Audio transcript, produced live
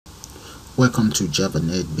Welcome to Java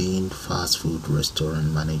NetBeans fast food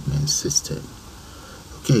restaurant management system.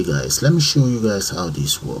 Okay guys, let me show you guys how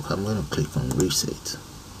this works. I'm going to click on reset.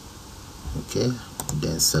 Okay,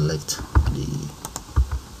 then select the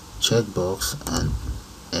checkbox and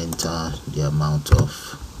enter the amount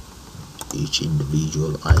of each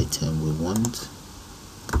individual item we want.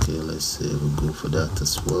 Okay, let's say we go for that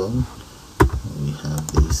as well. We have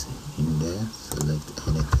this in there. Select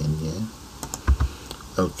anything here.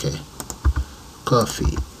 Okay,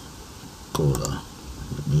 coffee, cola,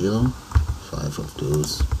 vanilla, 5 of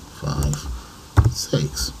those, 5,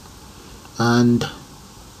 6, and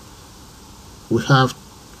we have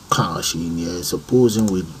cash in here. Supposing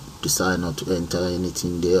we decide not to enter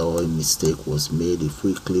anything there or a mistake was made, if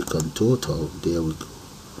we click on total, there we go.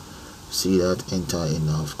 See that enter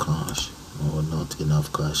enough cash or not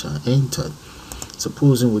enough cash are entered.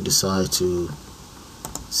 Supposing we decide to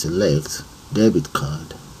select debit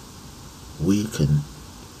card, we can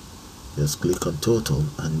just click on total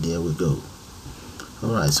and there we go.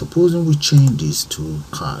 Alright, supposing we change this to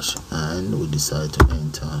cash and we decide to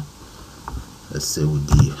enter, let's say we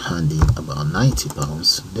give handing about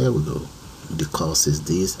 £90, there we go. The cost is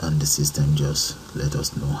this and the system just let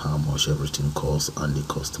us know how much everything costs and the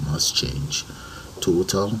customers change.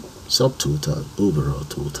 Total, subtotal, overall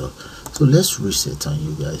total. So let's reset and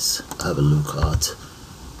you guys have a look at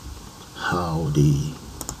how the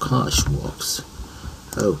cash works.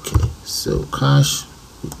 Okay, so cash,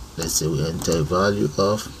 let's say we enter a value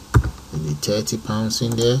of maybe £30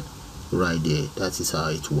 in there, right there. That is how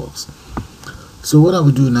it works. So what I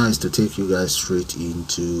will do now is to take you guys straight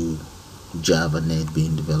into Java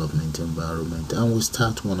NetBeans development environment, and we'll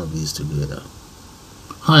start one of these together.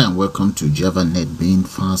 Hi and welcome to Java NetBeans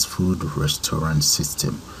fast food restaurant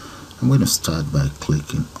system. I'm going to start by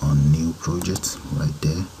clicking on new project right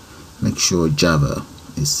there. Make sure Java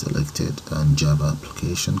is selected and Java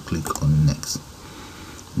application, click on next.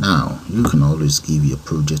 Now you can always give your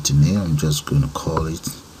project a name. I'm just going to call it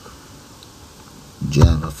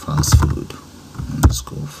Java fast food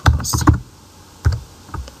underscore fast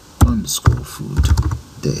underscore food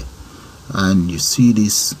there, and you see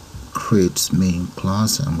this create main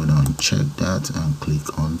class. I'm going to uncheck that and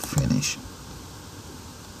click on finish.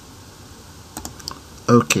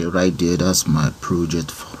 Okay, right there, that's my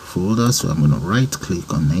project folder. So I'm going to right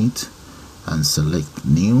click on it and select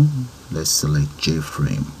new. Let's select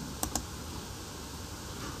JFrame.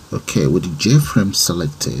 Okay, with the JFrame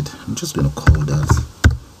selected, I'm just going to call that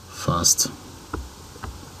fast.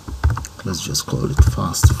 Let's just call it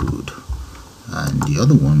fast food, and the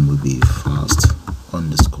other one will be fast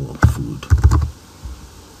underscore food.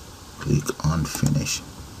 Click on finish.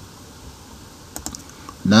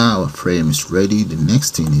 Now our frame is ready. The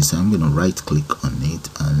next thing is I'm going to right click on it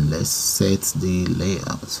and let's set the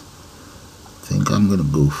layout. I think I'm going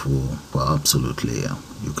to go for absolute layer.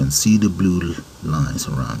 You can see the blue lines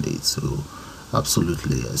around it, so absolute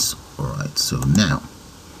layers. Alright, so now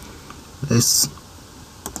let's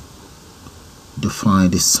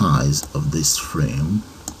define the size of this frame.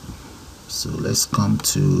 So let's come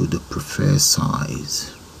to the preferred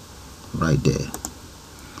size right there.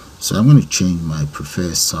 So I'm going to change my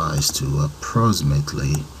preferred size to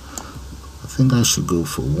approximately, I think I should go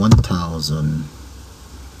for 1000,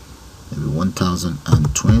 maybe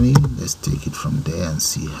 1020. Let's take it from there and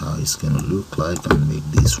see how it's going to look like and make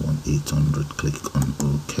this one 800. Click on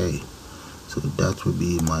OK. So that will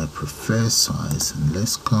be my preferred size, and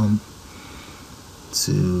let's come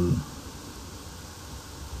to,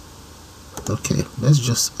 okay, let's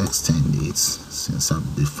just extend it since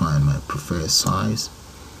I've defined my preferred size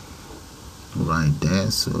right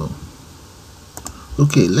there. So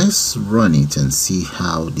okay, let's run it and see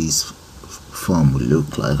how this form will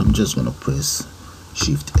look like. I'm just going to press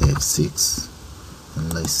Shift F6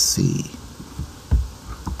 and let's see.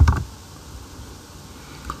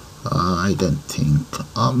 I don't think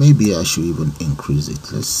maybe I should even increase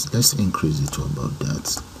it. Let's increase it to about that.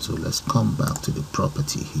 So let's come back to the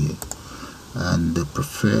property here and the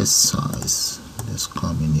preferred size. Let's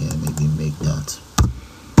come in here, maybe make that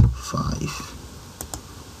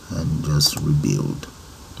 5 and just rebuild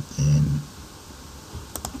and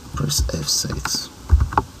press F6.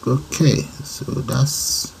 Okay, so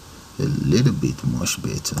that's a little bit much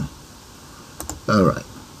better. Alright,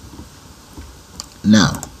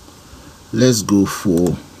 now let's go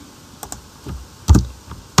for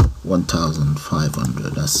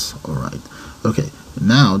 1500. That's alright. Okay,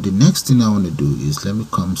 now the next thing I want to do is let me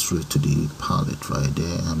come straight to the palette right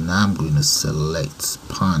there, and now I'm going to select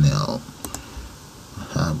panel. I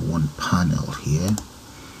have one panel here.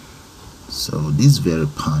 So this very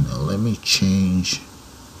panel, let me change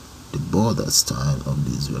the border style of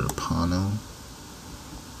this very panel.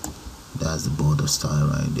 That's the border style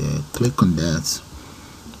right there. Click on that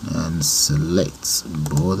and select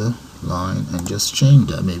border line and just change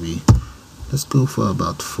that. Maybe let's go for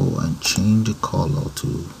about 4 and change the color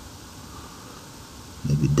to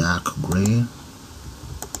maybe dark gray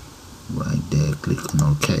right there. Click on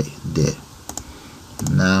OK there.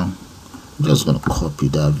 Now I'm just going to copy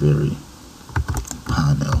that very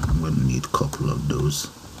panel. I'm going to need a couple of those.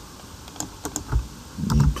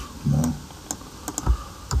 Need more.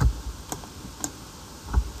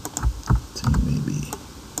 I think maybe,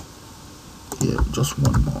 yeah, just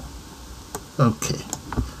one more. Okay.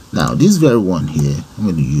 Now this very one here, I'm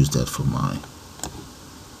going to use that for my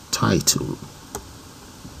title.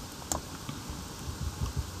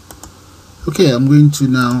 Okay, I'm going to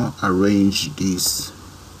now arrange these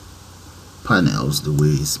panels the way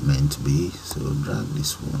it's meant to be. So drag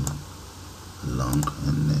this one along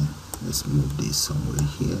and let's move this somewhere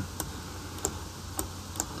here.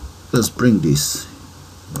 Let's bring this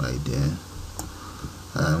right there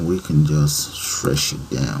and we can just stretch it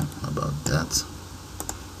down about that,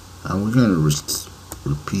 and we're going to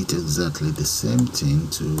repeat exactly the same thing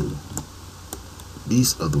to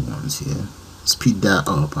these other ones here. Speed that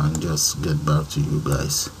up and just get back to you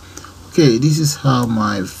guys. Okay, this is how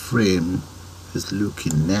my frame is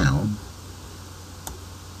looking now.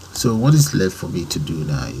 So what is left for me to do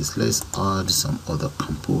now is let's add some other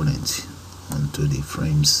components onto the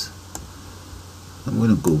frames. I'm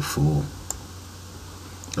going to go for,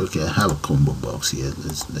 okay, I have a combo box here.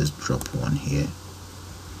 Let's drop one here.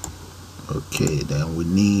 Okay, then we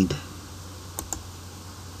need,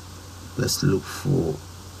 let's look for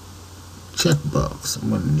checkbox. I'm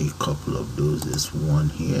going to need a couple of those. There's one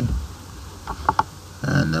here,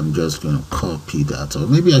 and I'm just going to copy that, or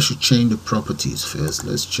maybe I should change the properties first.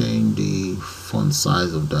 Let's change the font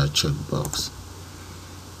size of that checkbox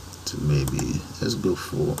to maybe, let's go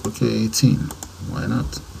for, okay, 18. Why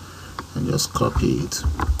not? And just copy it,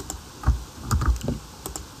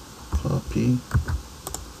 copy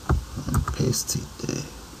and paste it there.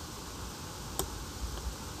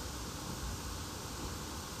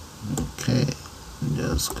 Okay,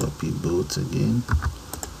 just copy both again.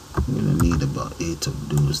 I'm gonna need about 8 of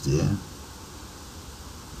those there.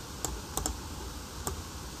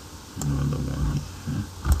 Another one here.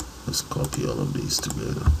 Let's copy all of these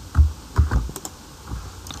together.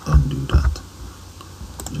 Undo that.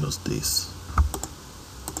 Just this.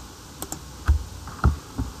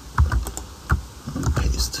 And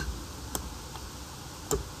paste.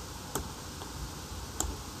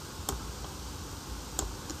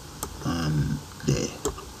 And there.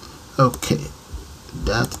 Okay,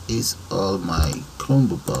 that is all my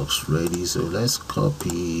combo box ready. So let's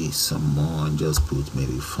copy some more and just put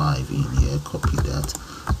maybe 5 in here. Copy that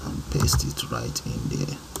and paste it right in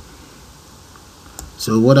there.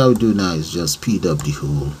 So what I'll do now is just speed up the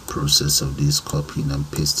whole process of this copying and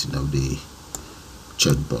pasting of the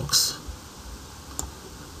checkbox.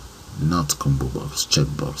 Not combo box,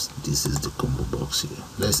 checkbox. This is the combo box here.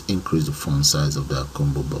 Let's increase the font size of that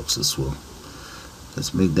combo box as well.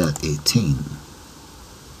 Let's make that 18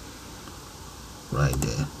 right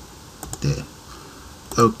there.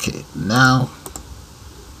 Okay, now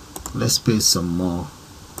let's paste some more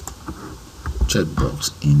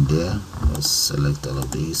checkbox in there. Let's select all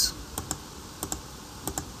of these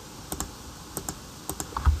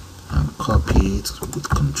and copy it with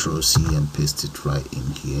Ctrl+C and paste it right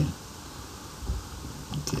in here.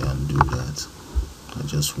 Okay, undo that. I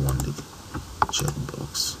just want the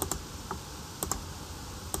checkbox.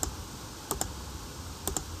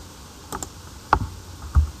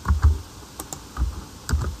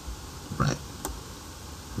 Right.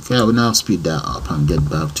 Okay, I will now speed that up and get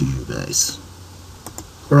back to you guys.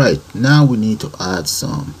 Alright, now we need to add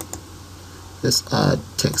some. Let's add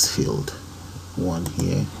text field. One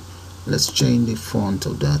here. Let's change the font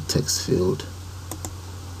of that text field.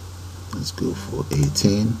 Let's go for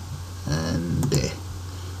 18 and there.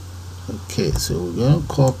 Okay, so we're gonna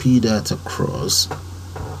copy that across.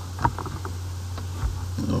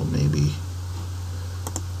 Or maybe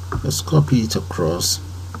let's copy it across.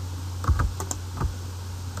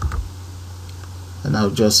 And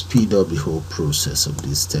I'll just speed up the whole process of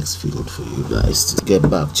this text field for you guys to get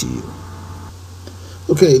back to you.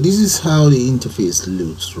 Okay, this is how the interface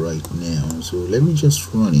looks right now. So let me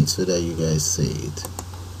just run it so that you guys see it.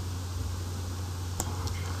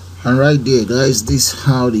 And right there, guys, this is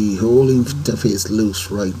how the whole interface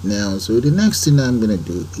looks right now. So the next thing I'm gonna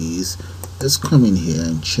do is let's come in here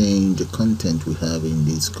and change the content we have in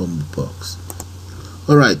this combo box.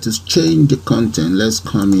 Alright, to change the content, let's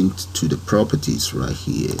come into the properties right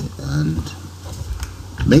here and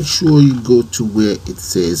make sure you go to where it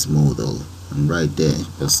says model, and right there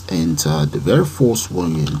just enter the very first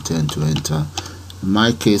one you intend to enter. In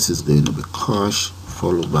my case is going to be cash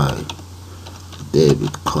followed by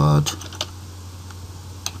debit card,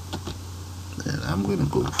 and I'm going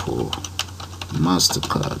to go for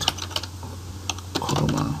MasterCard,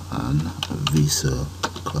 comma, and Visa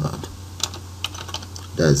card.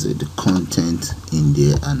 That's it. The content in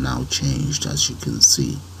there are now changed, as you can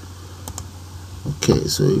see. Okay,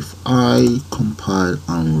 so if I compile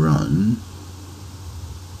and run,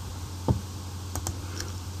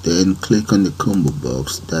 then click on the combo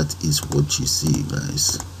box, that is what you see,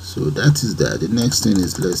 guys. So that is that. The next thing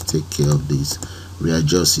is, let's take care of this,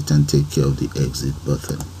 readjust it and take care of the exit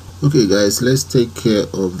button. Okay guys, let's take care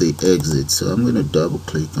of the exit. So I'm going to double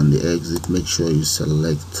click on the exit. Make sure you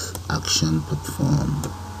select action performed.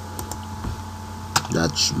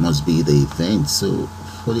 That must be the event. So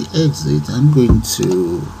for the exit, I'm going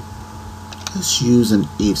to let's use an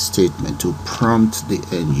if statement to prompt the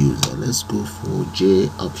end user. Let's go for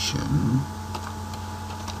JOption.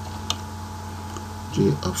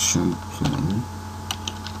 JOption pin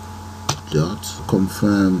dot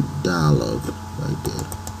confirm dialog right there.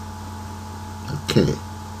 Okay,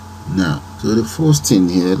 now so the first thing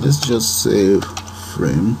here, let's just save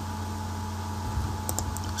frame.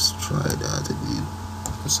 Let's try that again.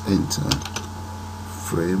 Let's enter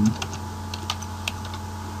frame.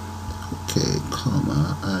 Okay,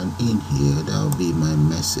 comma, and in here that will be my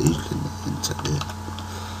message. Let me enter there.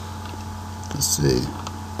 Let's say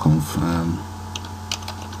confirm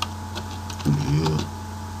view,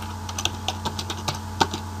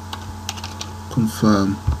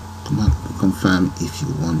 confirm if you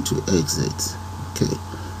want to exit. Okay,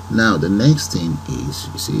 now the next thing is,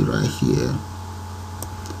 you see right here,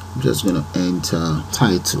 I'm just going to enter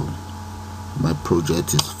title. My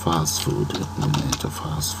project is fast food. Let me enter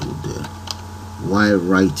fast food there. Why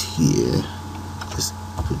right here, just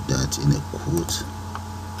put that in a quote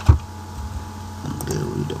and get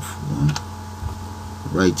rid of one.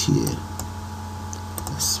 Right here,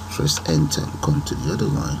 let's press enter and come to the other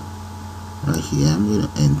line. Right here, I'm going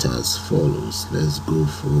to enter as follows. Let's go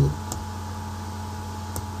for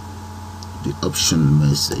the option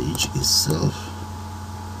message itself.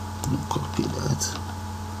 I'm going to copy that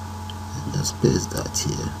and just paste that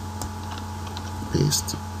here.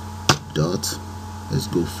 Paste dot. Let's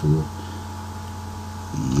go for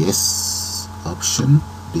yes option.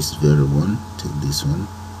 This very one. Take this one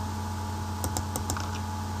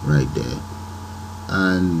right there,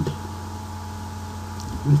 and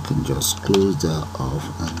we can just close that off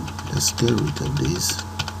and let's get rid of this.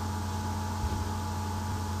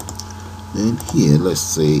 Then here, let's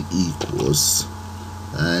say equals,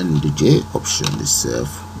 and the J option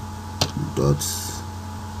itself dot,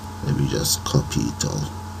 let me just copy it all.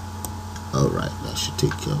 Alright, that should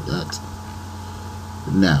take care of that.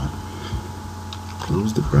 Now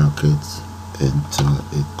close the brackets, enter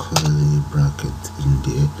a curly bracket in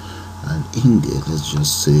there, and in there let's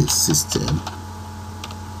just say system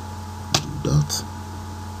dot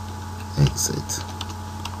exit.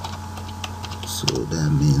 So that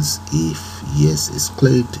means if yes is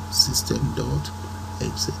clicked, system dot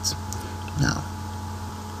exit. Now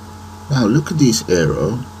look at this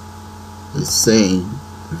error. It's saying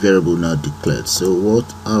variable not declared. So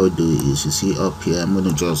what I will do is, you see up here, I'm going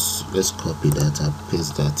to just, let's copy that and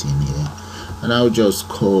paste that in here, and I'll just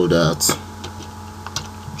call that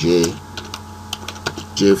J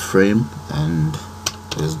frame, and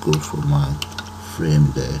let's go for my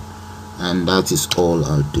frame there, and that is all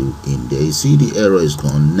I'll do in there. You see the error is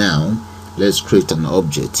gone. Now let's create an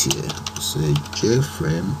object here. Say J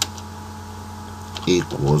frame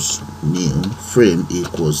equals new, frame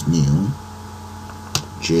equals new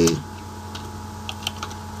J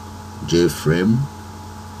frame,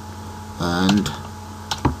 and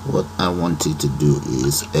what I want it to do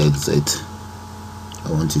is exit.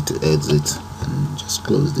 I want it to exit, and just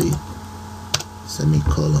close the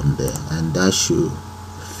semicolon there, and that should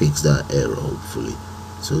fix that error hopefully.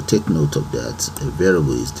 So take note of that. A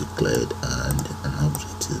variable is declared and an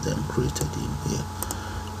object is then created in here.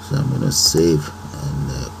 So I'm going to save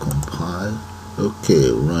and compile.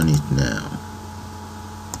 Okay, run it now.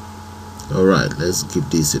 Alright, let's give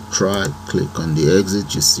this a try. Click on the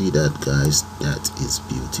exit. You see that, guys? That is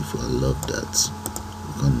beautiful. I love that.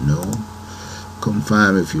 Click on no.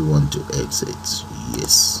 Confirm if you want to exit.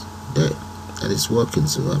 Yes. There. That is working.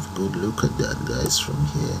 So have a good look at that, guys. From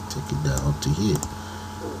here, take it down up to here.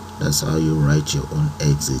 That's how you write your own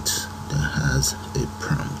exit that has a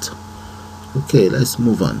prompt. Okay, let's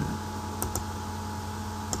move on.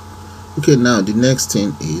 Okay, now the next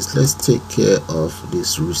thing is let's take care of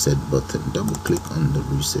this reset button. Double click on the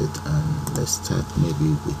reset and let's start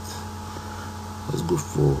maybe with, let's go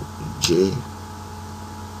for jTxt.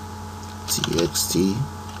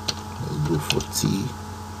 Let's go for t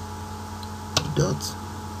dot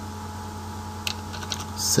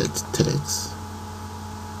set text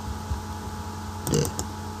there,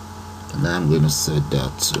 and I'm going to set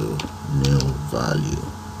that to no value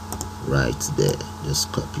right there.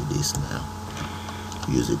 Just copy this now,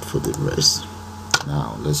 use it for the rest.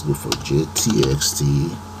 Now let's go for jTxt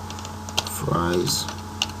fries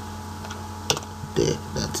there,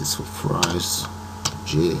 that is for fries.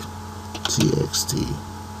 jTxt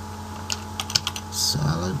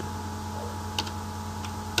salad,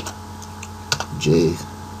 jTxt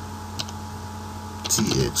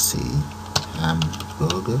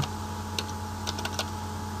hamburger.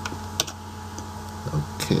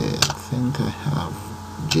 Okay, I think I have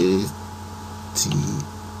jTxt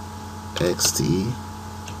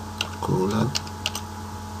cola,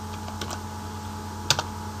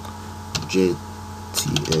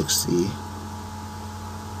 jTxt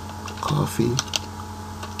coffee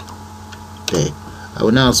there. I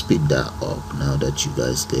will now speed that up now that you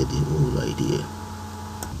guys get the whole idea.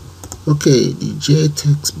 Okay, the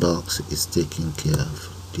jTextBox is taken care of.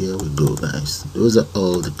 There we go, guys. Those are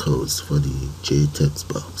all the codes for the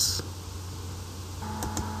jTextBox.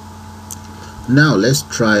 Now let's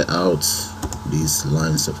try out these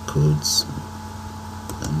lines of codes.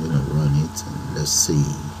 I'm gonna run it and let's see.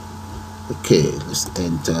 Okay, let's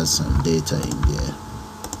enter some data in there.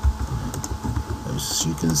 As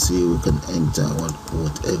you can see, we can enter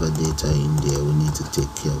whatever data in there. We need to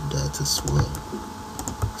take care of that as well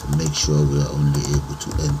to make sure we are only able to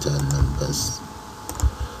enter numbers.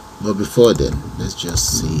 But before then, let's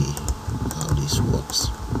just see how this works.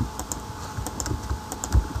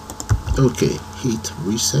 Okay, hit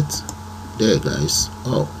reset there, guys.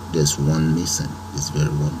 Oh, there's one missing, this very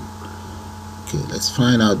one. Okay, let's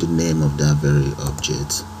find out the name of that very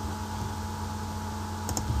object.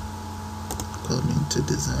 Come into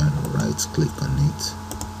design, right click on it.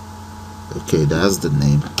 Okay, that's the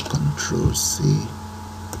name. Control C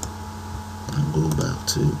and go back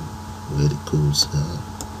to where the codes are.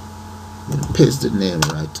 I'm going to paste the name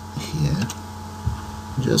right here.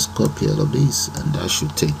 Just copy all of these and that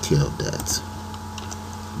should take care of that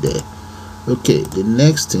there. Okay, the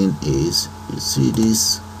next thing is, you see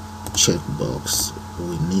this checkbox.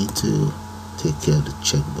 We need to take care of the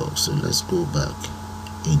checkbox, so let's go back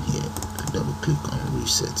in here and double click on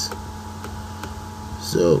reset.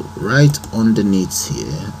 So right underneath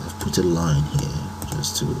here, I've put a line here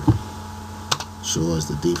just to show us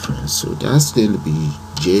the difference. So that's going to be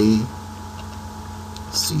jCheck.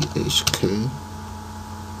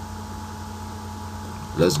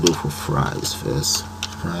 Let's go for fries first.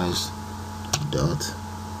 Fries dot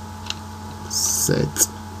set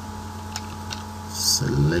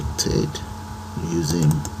selected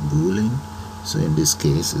using boolean. So in this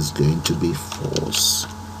case, it's going to be false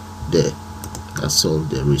there. That's all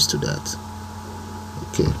there is to that.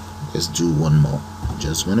 Okay, let's do one more.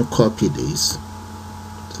 Just want to copy this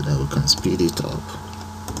so that we can speed it up.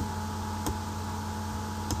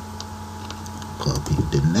 Copy.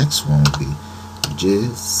 The next one will be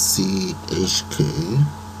jCheck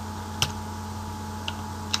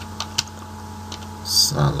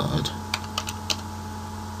salad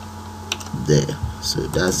there. So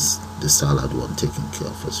that's the salad one taken care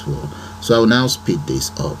of as well. So I will now speed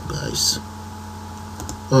this up, guys.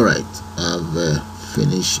 Alright, I've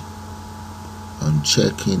finished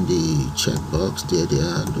unchecking the checkbox. There they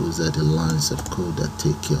are. Those are the lines of code that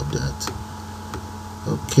take care of that.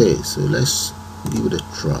 Okay, so let's give it a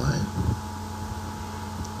try.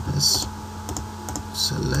 Let's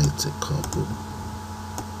select a couple.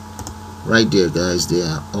 Right there, guys, they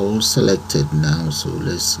are all selected now. So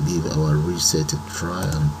let's give our reset a try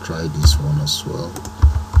and try this one as well.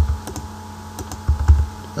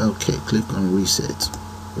 Okay, click on reset.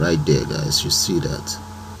 Right there, guys, you see that.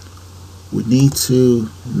 We need to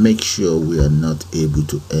make sure we are not able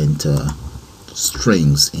to enter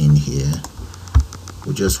strings in here.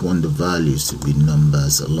 We just want the values to be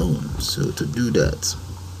numbers alone. So to do that,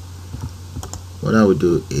 what I will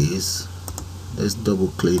do is, let's double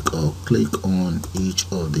click or click on each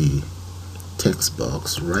of the text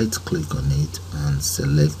box, right click on it and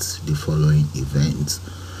select the following events.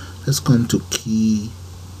 Let's come to key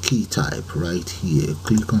type right here.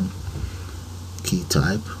 Click on key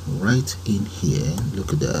type right in here.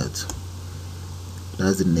 Look at that.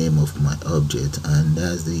 That's the name of my object and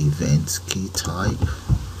that's the event key type.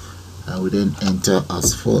 I will then enter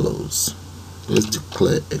as follows. Let's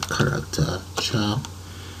declare a character char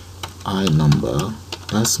I number.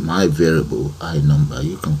 That's my variable I number.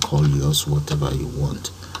 You can call yours whatever you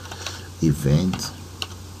want. Event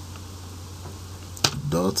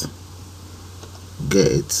dot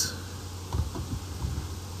get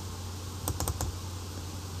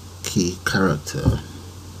key character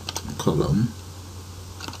column.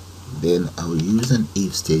 Then I'll use an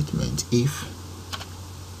if statement. If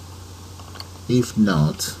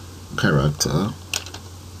not character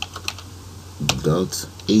dot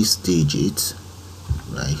is digit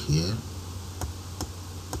right here,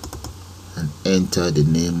 and enter the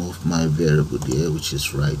name of my variable there, which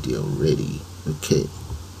is right there already. Okay,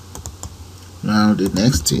 now the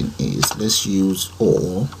next thing is, let's use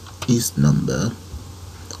or is number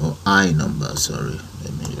or I number, sorry,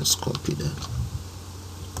 let me just copy that.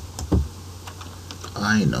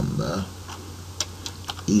 I number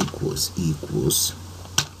equals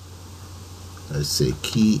let's say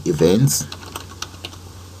key events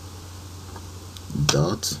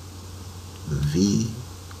dot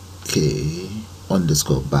vk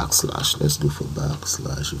underscore backslash. Let's go for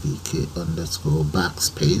backslash vk underscore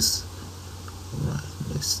backspace. Right,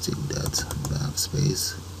 let's take that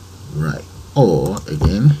backspace. Right, or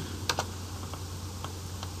again,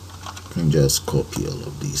 you can just copy all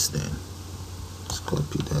of these then. Just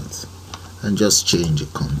copy that and just change the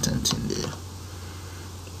content in there.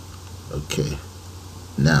 Okay,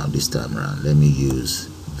 now this time around let me use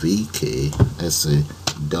vk, let's say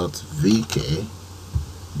dot vk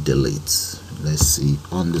delete, let's see,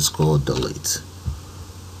 underscore delete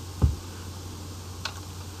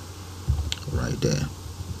right there,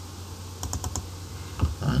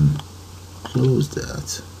 and close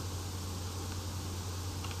that.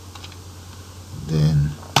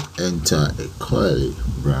 Then enter a curly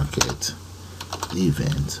bracket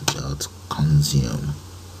event dot consume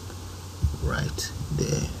right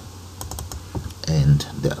there, and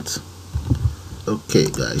that. Okay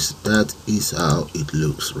guys, that is how it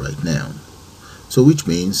looks right now. So which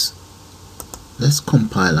means let's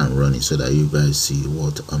compile and run it so that you guys see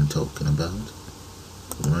what I'm talking about.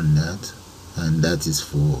 Run that, and that is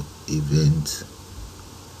for event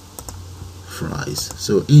fries.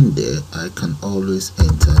 So in there I can always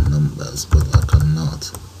enter numbers, but I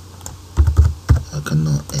cannot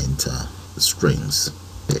enter strings.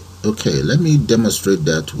 Okay, let me demonstrate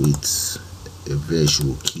that with a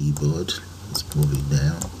virtual keyboard. Let's move it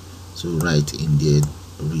down. So right in there,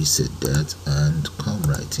 reset that and come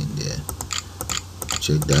right in there.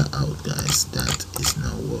 Check that out guys, that is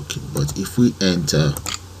not working. But if we enter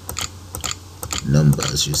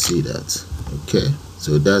numbers, you see that. Okay,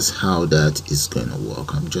 so that's how that is going to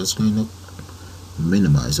work. I'm just going to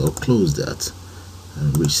minimize or close that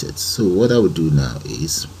and reset. So what I would do now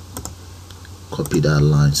is copy that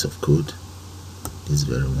lines of code, this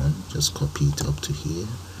very one, just copy it up to here,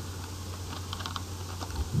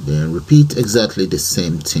 then repeat exactly the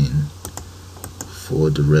same thing for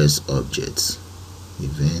the rest objects.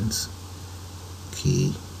 Events,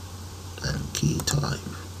 key, and key type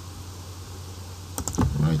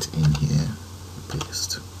right in here,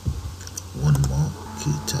 paste one more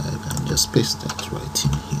key type and just paste that right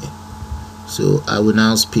in here. So I will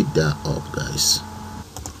now speed that up guys.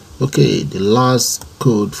 Okay, the last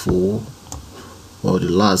code for, or the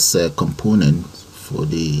last component for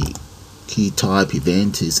the key type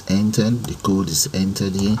event is entered. The code is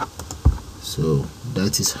entered here. So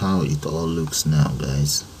that is how it all looks now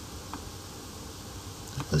guys.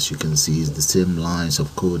 As you can see, it's the same lines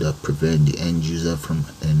of code that prevent the end user from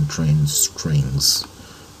entering strings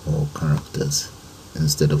or characters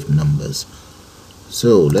instead of numbers.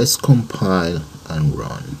 So let's compile and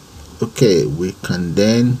run. Okay, we can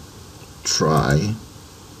then try,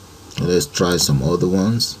 let's try some other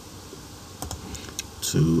ones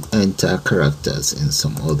to enter characters in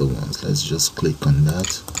some other ones. Let's just click on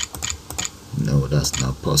that. No, that's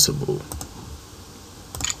not possible.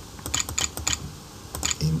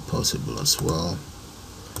 Impossible as well.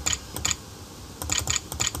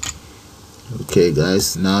 Okay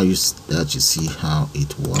guys, now you see how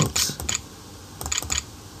it works.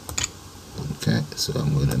 Okay, so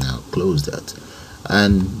I'm going to now close that,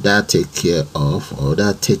 and that takes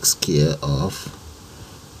care of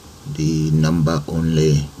the number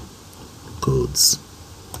only codes.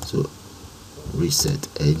 So reset,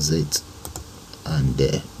 exit, and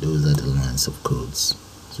there, those are the lines of codes.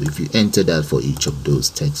 So if you enter that for each of those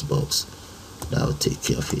text box, that will take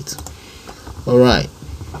care of it. Alright,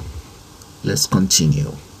 let's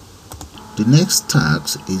continue. The next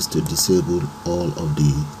task is to disable all of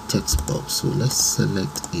the text box. So let's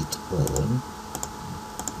select it all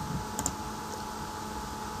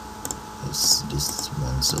this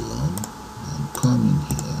one's alone and come in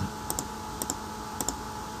here.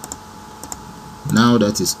 Now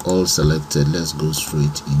that is all selected, let's go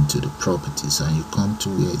straight into the properties, and you come to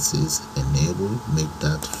where it says enable, make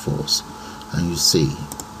that false, and you see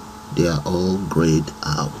they are all grayed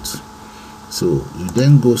out. So you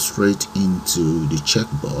then go straight into the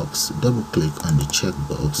checkbox, double click on the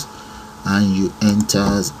checkbox, and you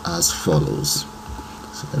enter as follows.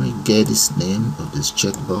 So let me get this name of this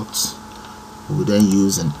checkbox. We'll then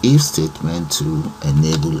use an if statement to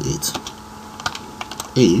enable it.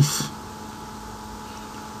 If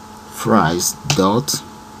price dot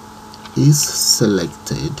is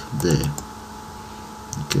selected there,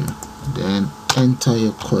 okay, then enter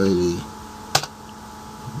your curly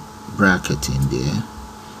bracket in there,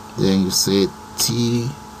 then you say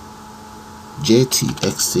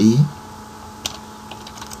jtxt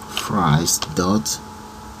price dot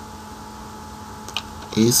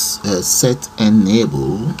is set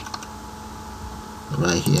enable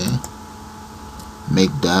right here,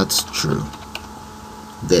 make that true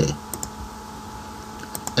there,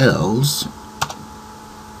 else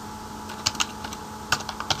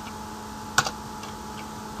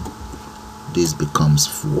this becomes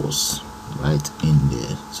false right in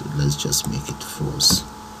there. So let's just make it false.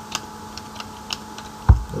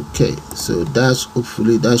 Okay, so that's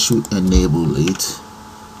hopefully that should enable it,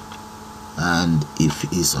 and if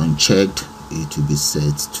it's unchecked it will be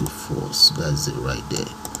set to false. That's it right there.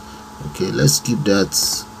 Okay, let's give that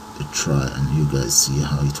a try and you guys see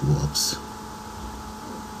how it works.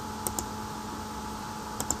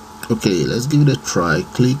 Okay, let's give it a try.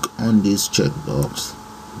 Click on this checkbox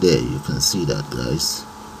there, you can see that, guys,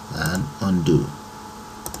 and undo.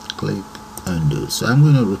 Click undo. So I'm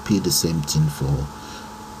going to repeat the same thing for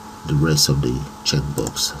the rest of the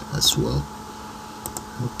checkbox as well.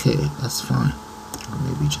 Okay, that's fine.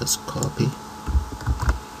 Maybe just copy.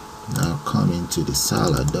 Now come into the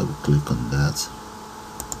salad, double click on that,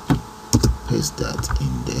 paste that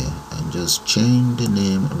in there, and just change the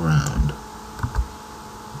name around.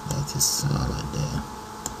 That is salad there.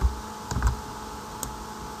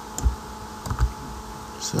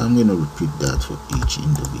 So I'm going to repeat that for each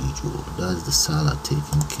individual. That's the salad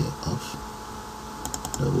taken care of.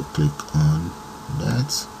 Double click on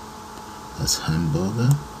that. That's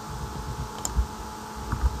hamburger.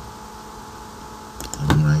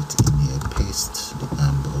 And right in here, paste the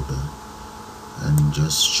hamburger and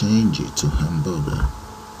just change it to hamburger.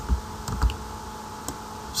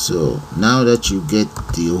 So now that you get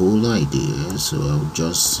the whole idea, so I'll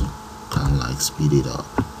just kind of like speed it up.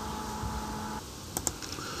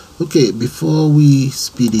 Okay, before we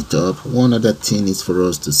speed it up, one other thing is for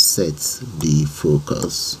us to set the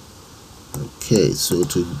focus. Okay, so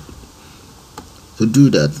to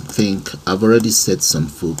do that, I've already set some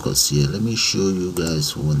focus here. Let me show you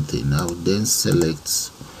guys one thing. I will then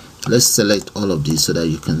select, let's select all of these so that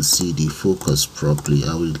you can see the focus properly.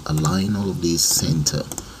 I will align all of these center.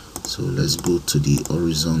 So let's go to the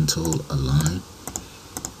horizontal align,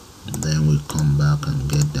 and then we'll come back and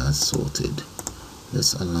get that sorted.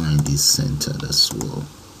 Let's align this center as well.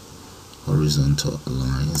 Horizontal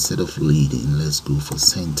align. Instead of leading, let's go for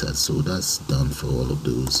center. So that's done for all of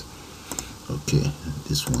those. Okay,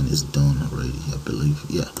 this one is done already, I believe.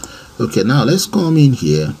 Yeah. Okay, now let's come in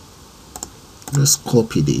here. Let's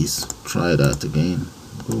copy this. Try that again.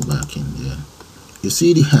 Go back in there. You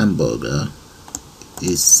see the hamburger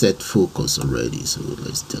is set focus already. So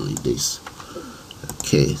let's delete this.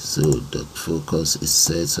 Okay, so the focus is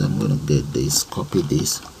set. So I'm going to get this, copy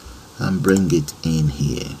this, and bring it in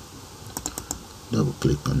here. Double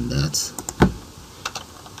click on that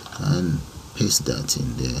and paste that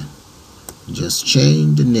in there. Just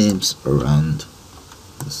change the names around.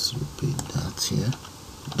 Let's repeat that here.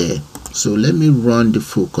 There. So let me run the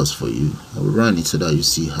focus for you. I will run it so that you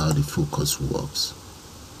see how the focus works.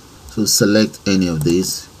 So select any of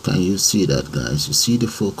these. Can you see that, guys? You see the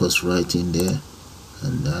focus right in there,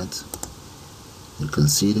 and that you can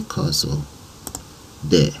see the cursor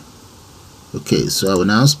there. Okay, so I will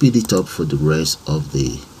now speed it up for the rest of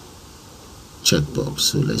the checkbox.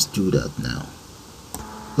 So let's do that now.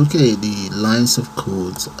 Okay, the lines of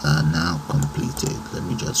codes are now completed. Let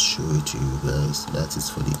me just show it to you guys. That is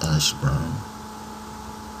for the hash brown,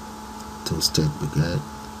 toasted baguette,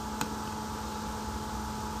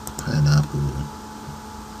 pineapple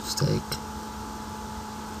steak,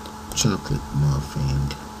 chocolate muffin.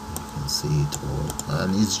 You can see it all,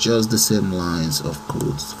 and it's just the same lines of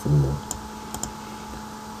codes for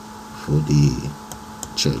the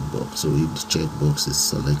checkbox. So if the checkbox is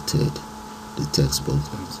selected, the text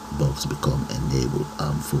box become enabled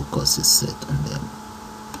and focus is set on them.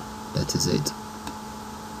 That is it.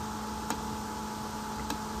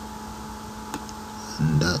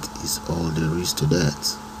 and that is all there is to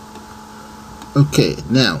that. Okay,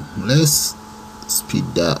 now let's speed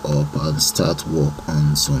that up and start work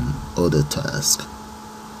on some other task.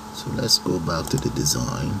 So let's go back to the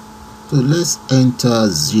design. So let's enter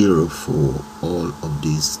 0 for all of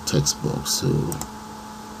these text box. So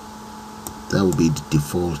that will be the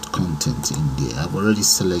default content in there. I've already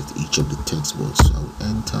selected each of the text box, so I'll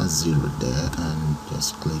enter 0 there and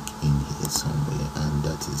just click in here somewhere, and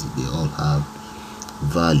that is it. They all have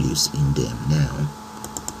values in them now.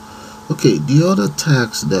 Okay, the other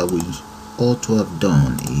task that we ought to have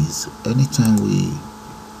done is anytime we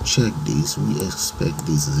check this, we expect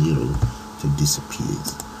this 0 to disappear.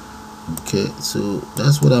 Okay, so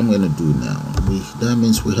that's what I'm going to do now. That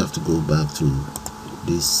means we have to go back to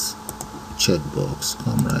this checkbox,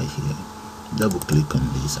 come right here, double click on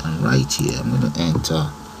this, and right here I'm going to enter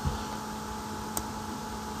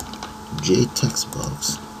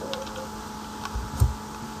jTextBox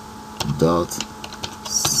dot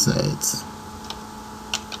set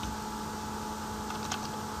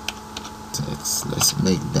text. Let's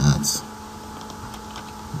make that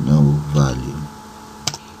no value.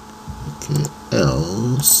 Okay,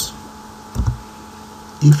 else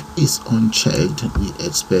if it's unchecked, we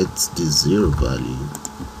expect the 0 value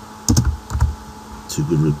to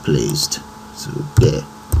be replaced. So there.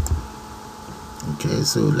 Okay,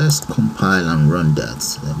 so let's compile and run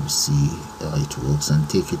that. Let me see how it works and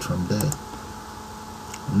take it from there.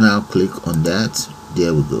 Now click on that.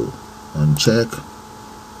 There we go. Uncheck.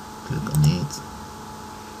 Click on it.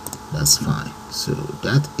 That's fine. So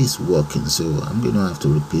that is working. So I'm going to have to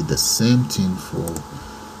repeat the same thing for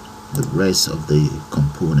the rest of the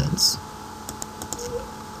components.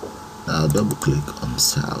 Now double click on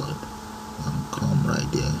salad and come right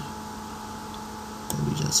there.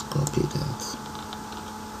 Maybe just copy that.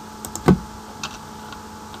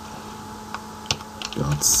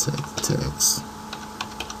 Dot set text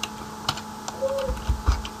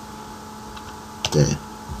there,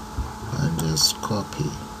 and just copy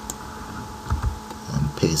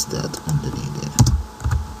and paste that underneath there.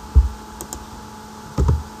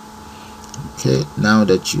 Okay, now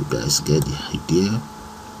that you guys get the idea,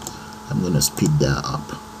 I'm gonna speed that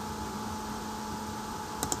up.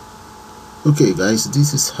 Okay guys,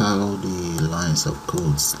 this is how the lines of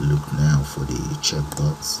codes look now for the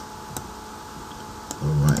checkbox.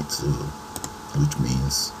 Alright, so which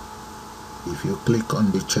means if you click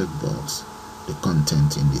on the checkbox, the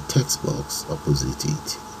content in the text box opposite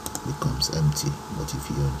it becomes empty, but if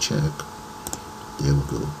you uncheck, there we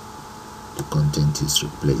go, the content is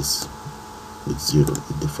replaced with 0.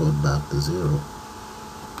 It defaults back to 0,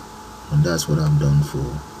 and that's what I've done for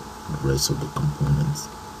the rest of the components.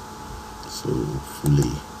 So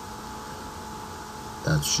fully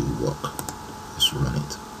that should work. Let's run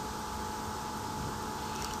it.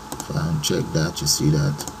 If I uncheck that, you see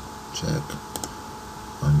that, check,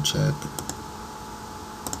 uncheck,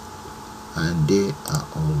 and they are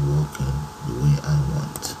all working the way I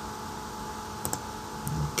want.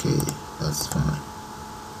 Okay, that's fine.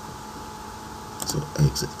 So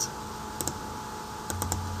exit.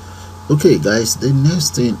 Okay guys, the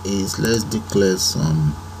next thing is let's declare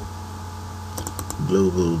some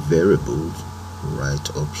global variables right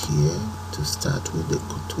up here to start with the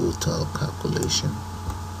total calculation.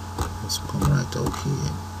 Let's come right up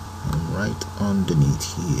here, and right underneath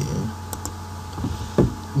here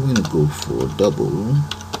I'm going to go for double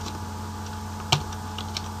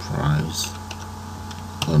price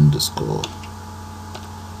underscore.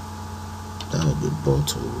 That will be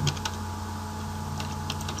bottled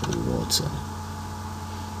water.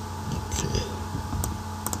 Okay,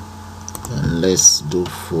 and let's go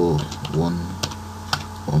for one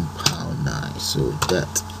pound now. So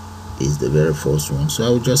that is the very first one. So I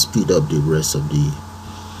will just speed up the rest of the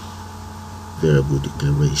variable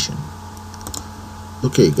declaration.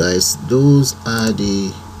 Okay guys, those are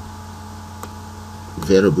the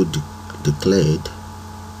variables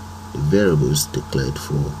declared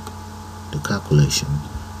for the calculation,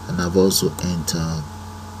 and I've also entered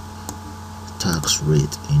tax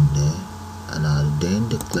rate in there, and I'll then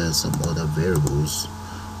declare some other variables,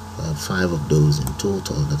 5 of those in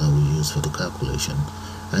total that I will use for the calculation.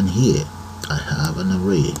 And here I have an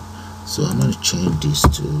array, so I'm going to change this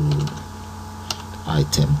to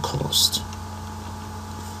item cost.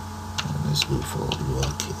 Let's go for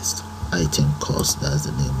lowercase. Item cost, that's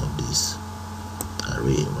the name of this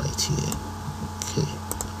array right here. Okay,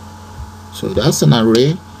 so that's an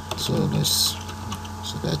array. So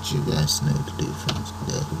that you guys know the difference.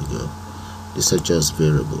 There we go. These are just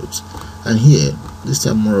variables, and here these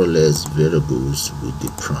are more or less variables with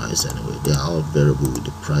the price anyway. They are all variable with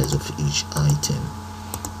the price of each item.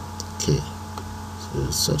 Okay, so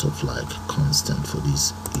it's sort of like constant for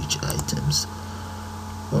these each items.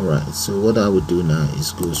 Alright, so what I would do now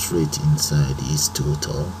is go straight inside is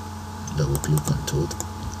total. Double click on total.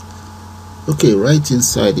 Okay, right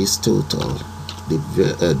inside is total, the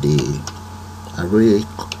array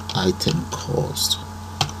item cost,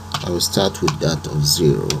 I will start with that of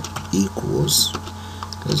 0 equals,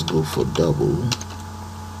 let's go for double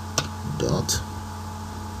dot,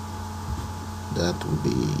 that will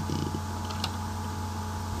be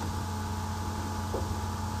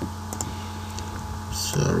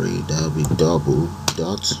that will be double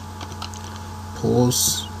dot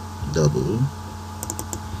pause double,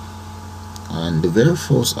 and the very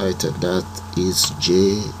first item, that is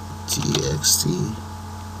jtxt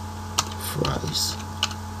fries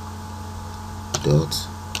dot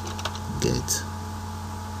get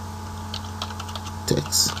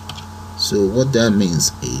text. So what that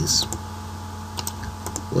means is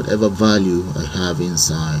whatever value I have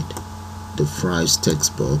inside the fries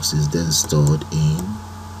text box is then stored in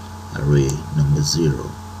array number 0.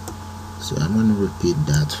 So I'm going to repeat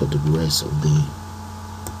that for the rest of the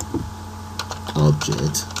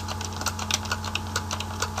object.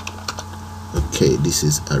 Okay, this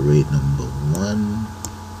is array number 1,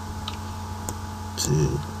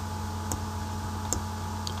 2,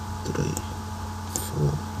 3,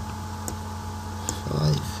 4,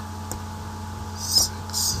 5,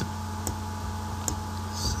 6,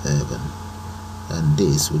 7, and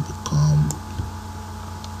this will become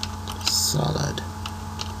salad.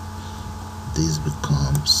 This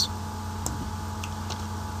becomes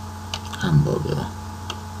hamburger.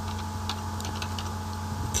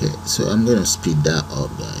 Okay, so I'm gonna speed that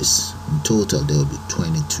up, guys. In total there will be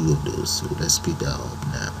 22 of those, so let's speed that up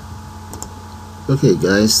now. Okay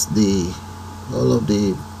guys, all of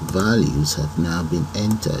the values have now been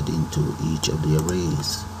entered into each of the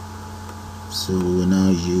arrays. So we will now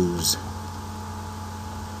use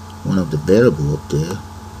one of the variable up there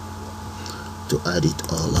to add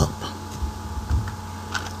it all up.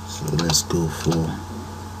 So let's go for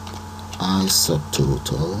I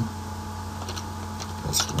subtotal.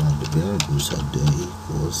 Let's run the variables up there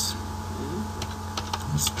equals.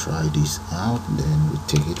 Let's try this out, then we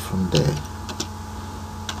take it from there.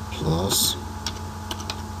 Plus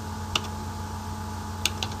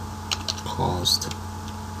cost.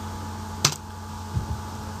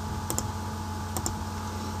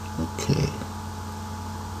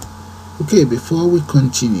 Okay, before we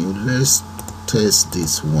continue, let's test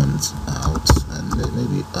these ones out and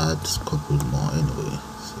maybe add a couple more anyway.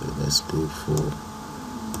 So let's go for,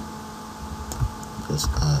 just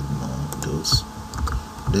add more of those,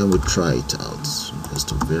 then we try it out just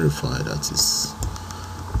to verify that it's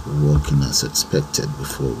working as expected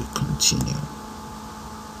before we continue.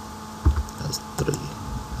 That's 3.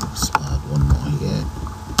 Let's add one more here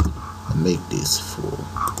and make this 4.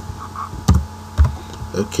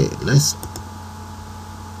 Okay, let's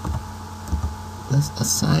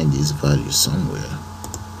assign this value somewhere.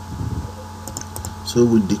 So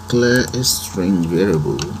we declare a string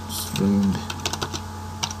variable, string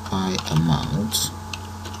I amount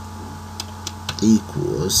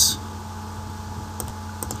equals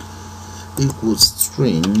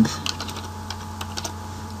string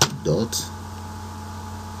dot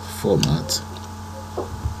format.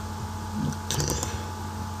 Okay,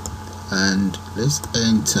 and let's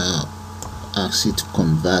enter, ask it to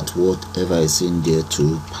convert whatever is in there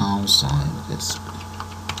to pound sign. Let's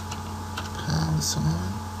pound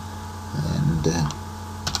sign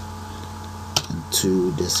and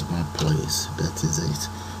 2 decimal place. That is it.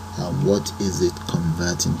 And what is it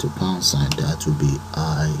converting to pound sign? That will be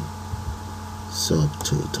I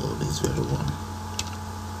subtotal, this very one.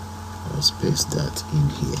 Let's paste that in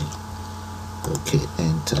here. Okay,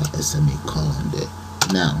 enter a semicolon there.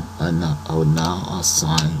 Now I will now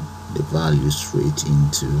assign the value straight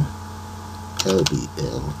into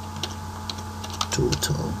LBL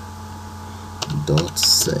total dot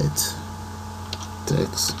set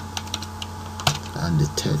text, and the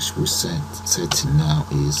text we set now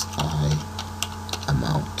is I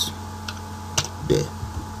amount there.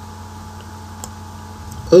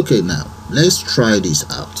 Okay, now let's try this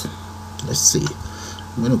out. Let's see.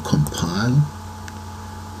 I'm going to compile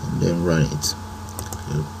and then run it.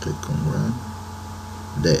 Click on run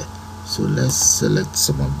there. So let's select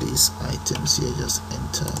some of these items here, just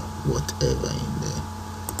enter whatever in there.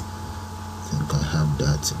 I think I have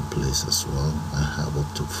that in place as well. I have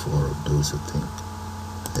up to 4 of those, I think.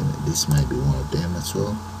 This might be one of them as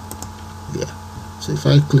well. Yeah, so if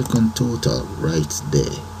I click on total right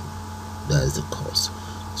there, that is the cost.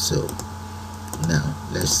 So now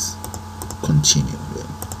let's continue then.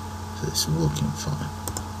 it's working fine.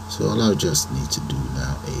 So all I just need to do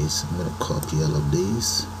now is I'm going to copy all of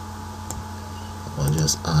these. I'll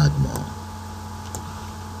just add more.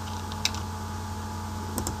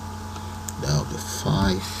 That'll be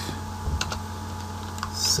 5,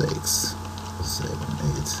 6, 7, 8,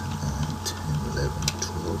 9, 10, 11,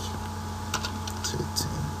 12, 13.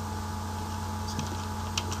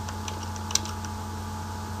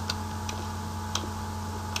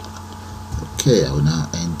 Okay, I will now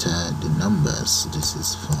enter the numbers. This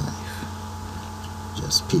is 5.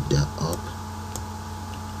 Just pick that up.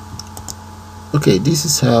 Okay, this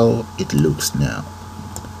is how it looks now.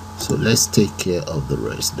 So let's take care of the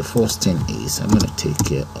rest. The first thing is I'm going to take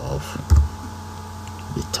care of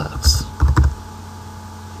the tags.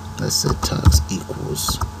 Let's say tags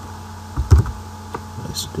equals.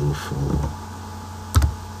 Let's go for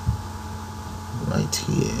right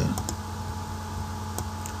here.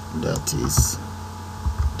 That is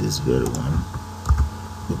this very one.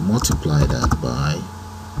 We multiply that by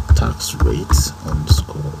tax rate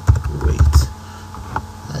underscore rate,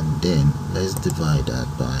 and then let's divide that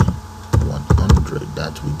by 100.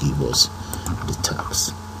 That will give us the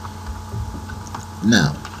tax.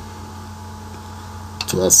 Now,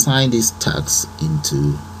 to assign this tax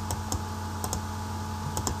into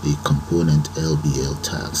the component LBL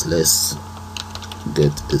tags, let's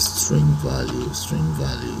get a string value. String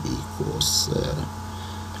value equals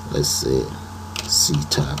let's say C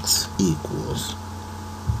tags equals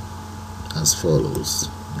as follows.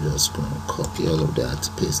 I'm just going to copy all of that,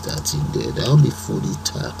 paste that in there. That'll be for the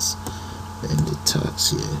tags. Then the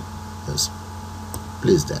tags here, just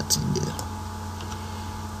place that in there,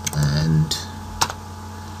 and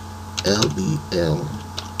LBL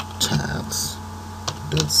tags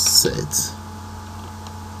dot set.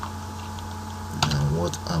 Now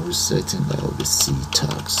what are we setting? That will be C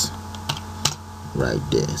tags right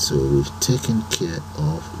there. So we've taken care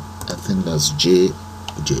of, I think that's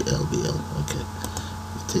JLBL. Okay,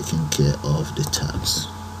 we've taken care of the tags.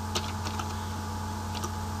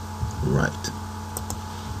 Right.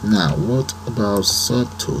 Now what about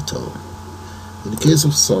subtotal? In the case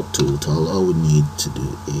of subtotal, all we need to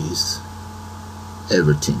do is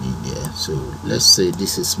everything in there. So let's say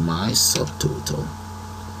this is my subtotal,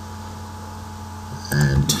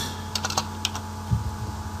 and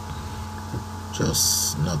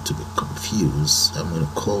just not to be confused, I'm going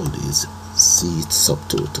to call this C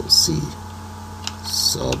subtotal, C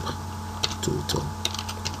subtotal,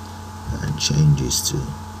 and change this to,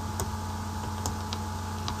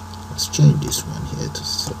 let's change this one here to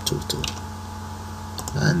subtotal,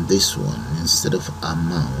 and this one, instead of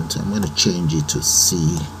amount, I'm going to change it to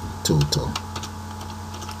C total.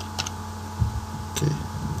 Okay,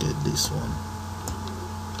 get this one,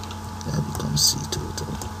 that becomes C total.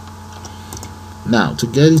 Now to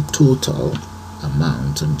get it total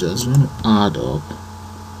amount, I'm just going to add up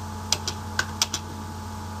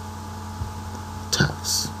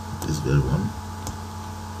tax, this very one,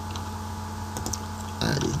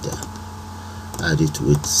 add it there, add it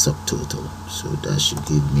with subtotal. So that should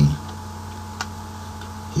give me,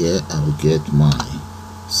 here I will get my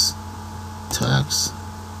tax,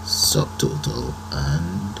 subtotal,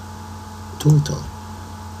 and total.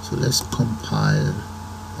 So let's compile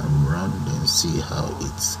and run and see how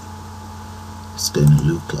it's going to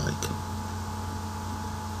look like.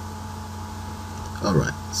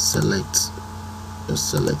 Alright, just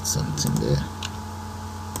select something there.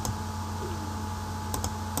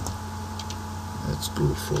 Let's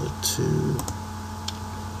go for 2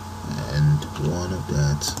 and 1 of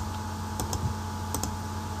that,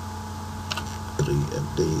 3 of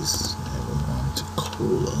these, and we want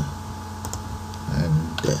cooler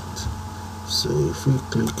and that. So if we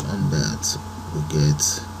click on that, we get,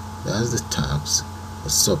 that's the tax, a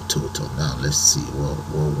subtotal. Now let's see what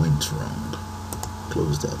went wrong.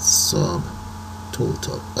 Close that,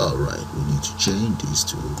 subtotal. Alright, we need to change this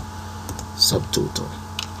to subtotal.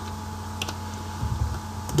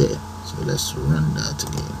 There. So let's run that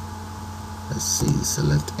again. Let's see,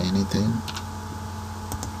 select anything.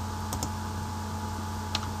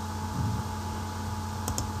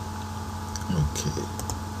 Okay,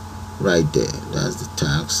 right there, that's the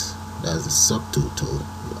tax, that's the subtotal.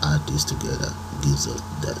 You add this together, it gives us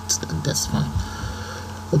that, and that's fine.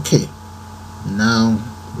 Okay, now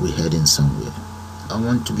we're heading somewhere. I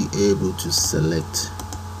want to be able to select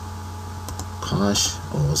cash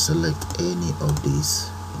or select any of these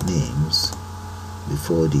names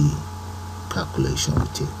before the calculation will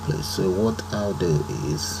take place. So what I'll do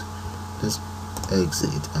is, let's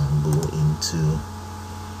exit and go into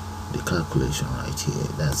the calculation right here.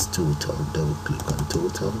 That's total. Double click on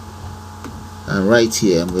total, and right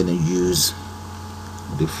here I'm going to use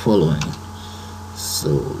the following. So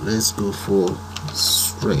let's go for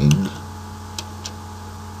string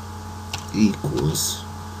equals,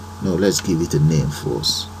 no, let's give it a name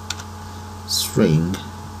first. String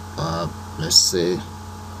let's say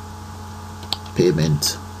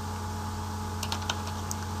payment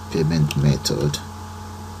method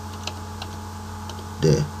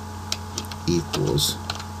there equals,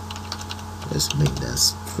 let's make that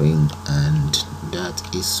string, and that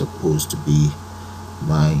is supposed to be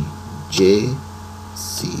my jCombo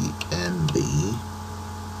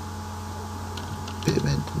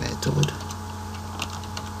payment method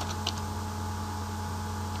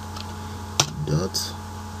dot,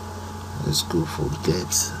 let's go for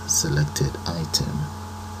get selected item,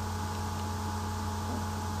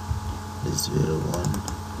 this 01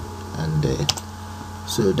 and there.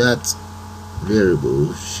 So that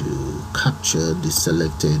variable should capture the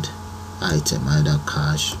selected item, either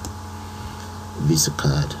cash, Visa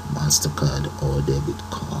card, MasterCard or debit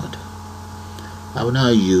card. I will now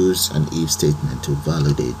use an if statement to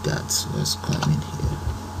validate that. So let's come in here,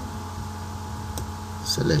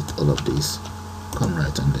 select all of this, come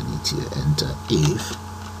right underneath here, enter if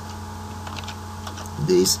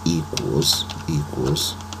this equals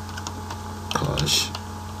cash.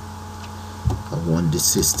 I want the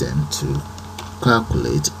system to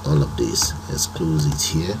calculate all of this. Let's close it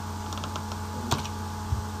here.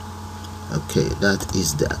 Okay, that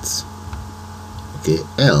is that. Okay,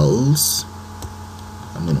 else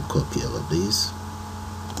I'm going to copy all of these.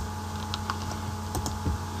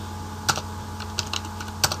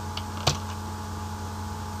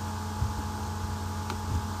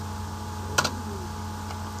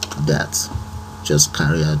 That just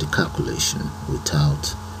carry out the calculation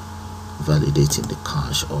without validating the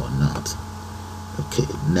cache or not. Okay,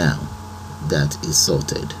 now that is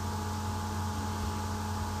sorted.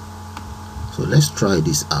 So let's try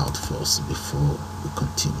this out first before we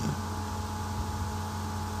continue.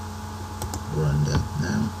 Run that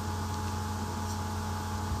now.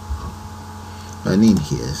 And in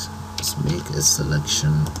here, let's make a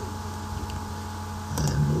selection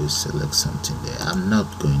and we select something there. I'm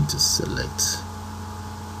not going to select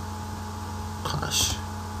cache.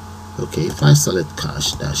 Okay, if I select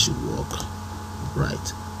cache, that should work,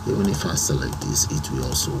 right? Even if I select this, it will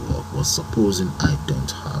also work. But supposing I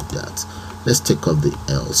don't have that, let's take off the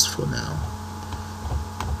else for now.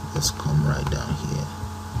 Let's come right down here.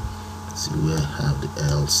 See where I have the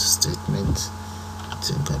else statement. I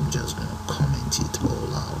think I'm just going to comment it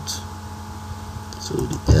all out. So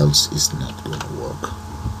the else is not going to work.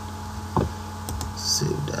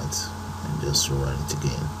 Save that and just run it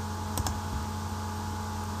again.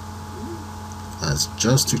 As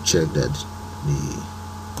just to check that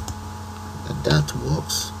that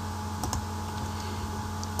works.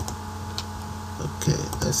 Okay,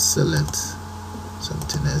 let's select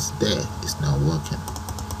something else. There, it's not working.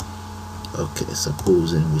 Okay,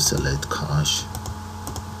 supposing we select cache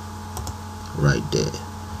right there.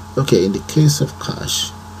 Okay, in the case of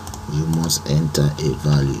cache, you must enter a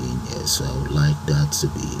value in here. So I would like that to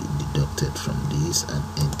be deducted from this and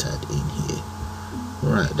entered in here.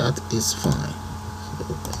 Right, that is fine. So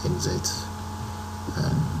exit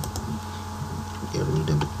and get rid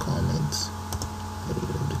of the comment. Get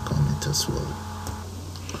rid of the comment as well.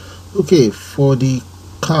 Okay, for the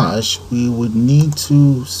cache, we would need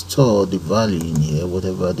to store the value in here,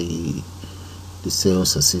 whatever the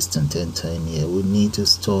sales assistant enter in here. We need to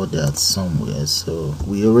store that somewhere. So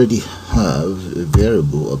we already have a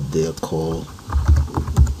variable up there called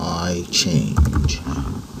iChange.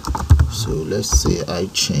 So let's say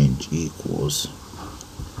iChange equals,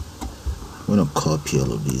 I'm going to copy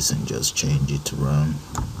all of this and just change it around,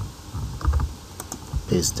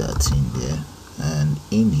 paste that in there, and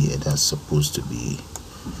in here that's supposed to be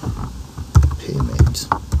payment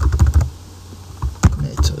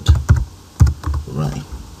method, right?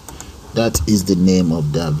 That is the name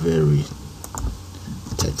of that very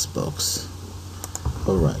text box.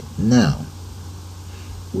 All right, now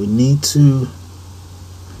we need to,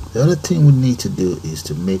 the other thing we need to do is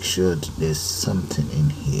to make sure that there's something in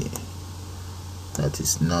here that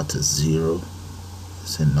is not a zero.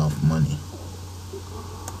 It's enough money.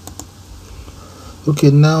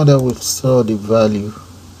 Okay, now that we've stored the value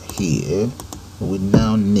here, we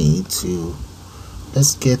now need to,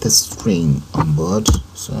 let's get a string on board.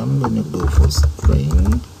 So I'm going to go for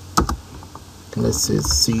string, let's say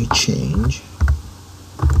jChange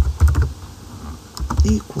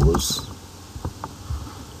equals,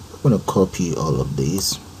 I'm going to copy all of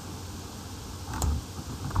these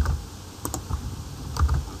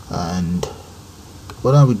and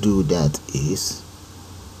What I would do with that is,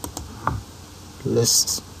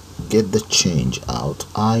 let's get the change out.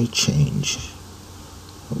 I change.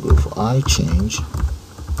 I'll go for I change.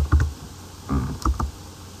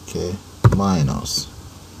 Okay, minus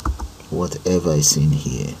whatever is in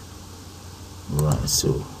here. Right,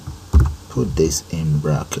 so put this in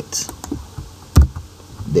bracket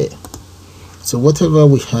there. So whatever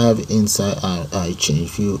we have inside our I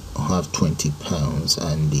change, if you have £20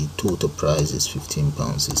 and the total price is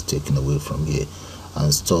 £15, is taken away from here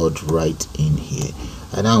and stored right in here.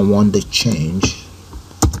 And I want the change.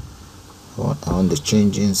 I want the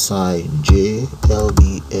change inside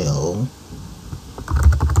JLBL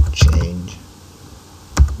change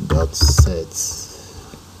dot set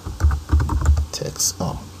text.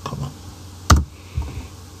 Oh, come on.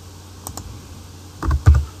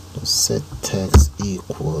 Set text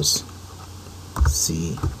equals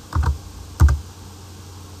C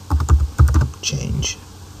change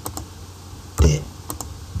there.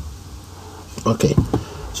 Okay,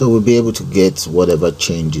 so we'll be able to get whatever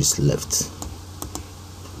change is left.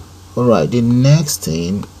 All right, the next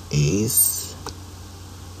thing is,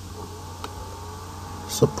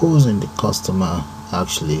 supposing the customer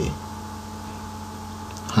actually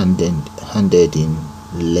handed in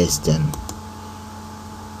less than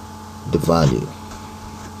the value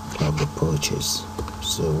of the purchase,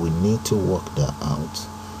 so we need to work that out.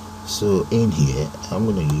 So in here I'm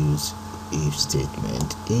going to use if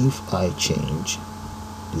statement. If I change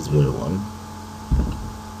this very one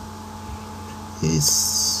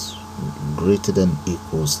is greater than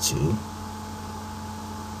equals to,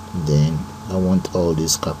 then I want all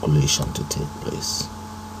this calculation to take place.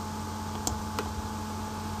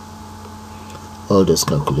 All those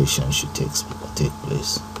calculations should take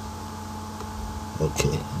place.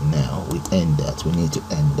 Okay, now we end that. We need to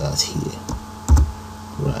end that here.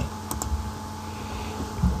 Right.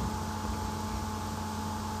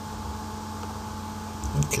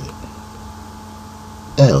 Okay.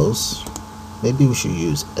 Else, maybe we should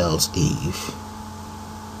use else if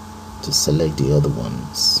to select the other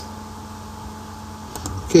ones.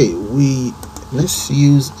 Okay, let's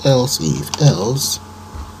use else if. Else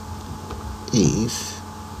if,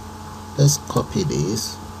 let's copy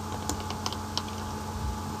this.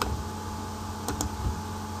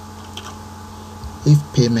 If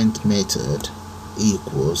payment method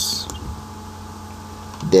equals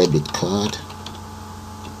debit card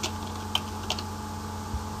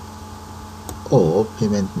or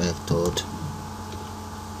payment method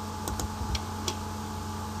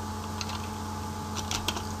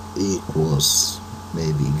equals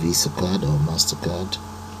maybe Visa card or MasterCard,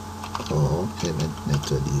 or payment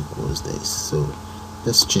method equals this. So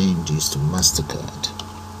let's change this to MasterCard,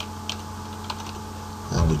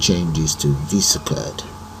 and we change this to Visa card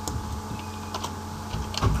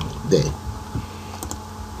there.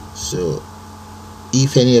 So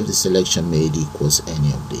if any of the selection made equals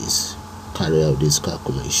any of these, carry out this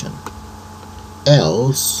calculation.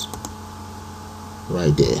 Else,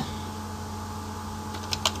 right there,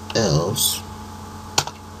 else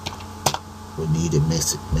we need a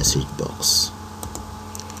message box.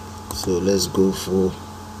 So let's go for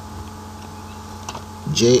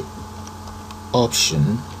JOption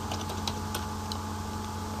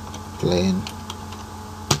plain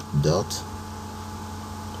dot,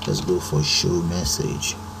 let's go for show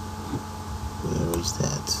message. Where is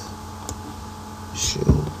that?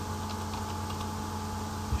 Show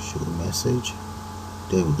message.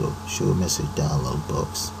 There we go. Show message dialog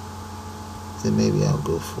box. Then maybe I'll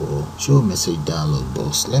go for show message dialog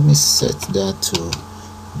box. Let me set that to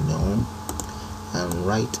no, and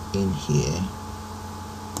right in here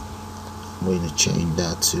I'm going to change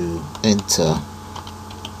that to enter,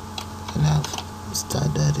 and I'll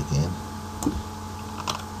start that again.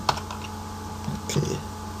 Okay,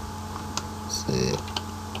 say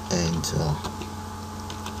enter,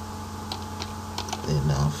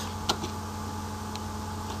 enough,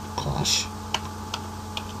 cache.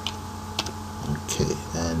 Okay,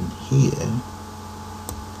 and here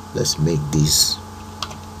let's make this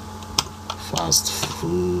fast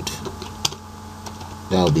food.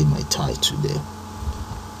 That'll be my title there.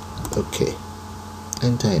 Okay,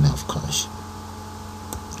 enter enough cache.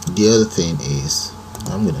 The other thing is,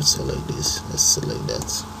 I'm gonna select this. Let's select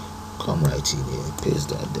that. Come right in here, paste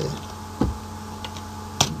that there.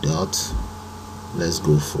 Dot. Let's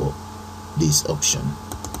go for this option.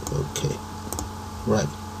 Okay, right.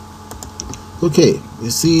 Okay, you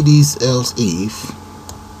see this else if.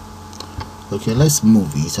 Okay, let's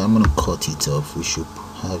move it. I'm gonna cut it off. We should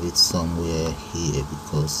have it somewhere here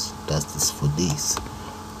because that is for this.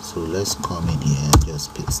 So let's come in here and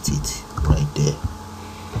just paste it right there.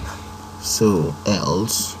 So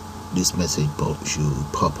else this message box should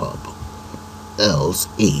pop up, else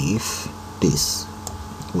if this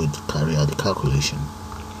would carry out the calculation.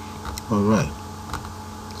 Alright,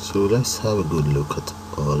 so let's have a good look at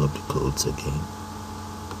all of the codes again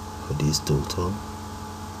for this total,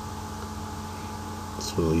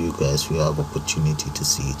 so you guys will have opportunity to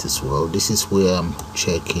see it as well. This is where I'm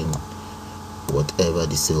checking whatever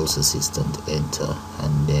the sales assistant enter,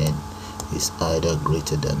 and then it's either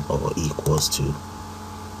greater than or equals to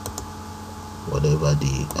whatever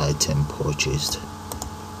the item purchased.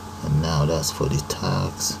 And now that's for the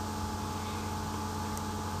tax.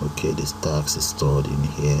 Okay, this tax is stored in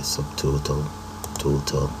here, subtotal,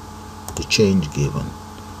 total, the change given,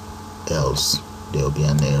 else there will be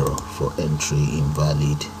an error for entry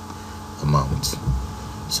invalid amount.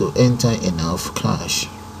 So enter enough cash.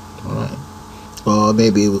 Alright, or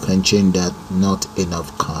maybe we can change that, not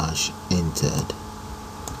enough cash entered.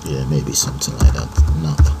 Yeah, maybe something like that.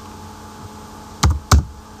 Not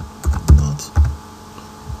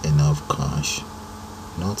enough cash,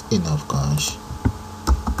 not enough cash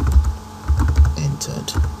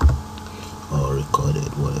entered or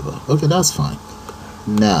recorded, whatever. Okay, that's fine.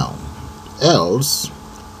 Now else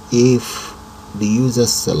if the user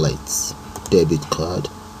selects debit card,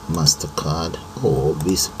 MasterCard or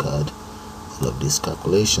Visa card, all of this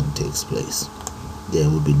calculation takes place. There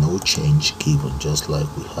will be no change given, just like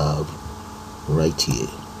we have right here.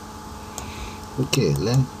 Okay,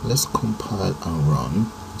 let's compile and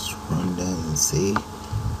run. Let's run that and see.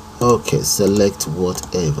 Okay, select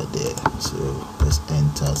whatever there. So let's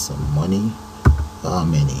enter some money, how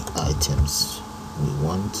many items we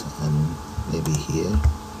want, and maybe here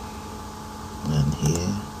and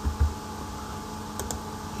here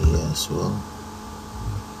as well,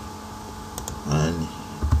 and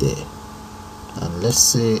there. And let's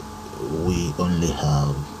say we only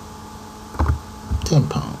have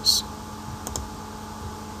 £10,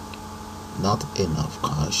 not enough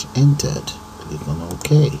cash entered. Click on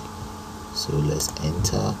OK. So let's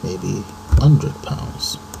enter maybe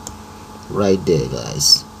 £100 right there,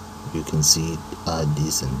 guys. You can see, add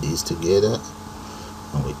this and this together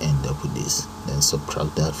and we end up with this. Then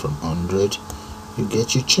subtract that from 100, you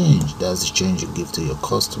get your change. That's the change you give to your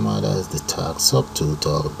customer. That's the tax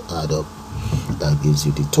subtotal, add up, that gives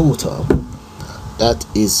you the total. That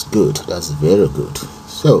is good, that's very good.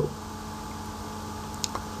 So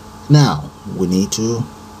now we need to,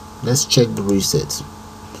 let's check the reset.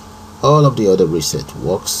 All of the other reset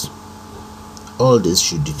works. All this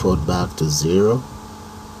should default back to 0.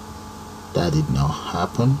 That did not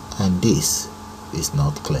happen, and this is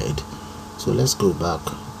not cleared. So let's go back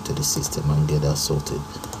to the system and get that sorted.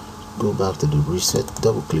 Go back to the reset,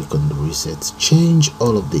 double click on the reset, change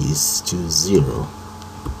all of these to 0.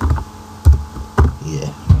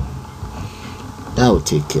 Yeah, that will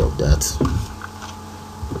take care of that.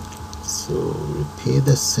 So repeat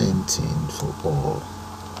the same thing for all.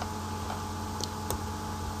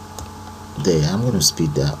 There, I'm going to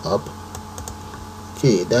speed that up.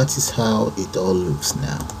 Okay, that is how it all looks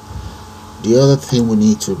now. The other thing we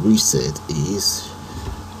need to reset is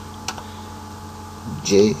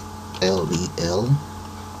JLBL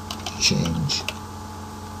change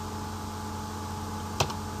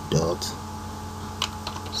dot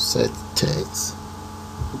set text,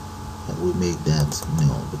 and we make that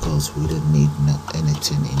null because we don't need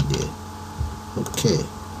anything in there. Okay,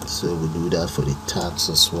 so we do that for the tags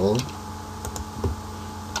as well.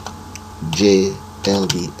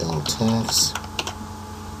 JLBL tags,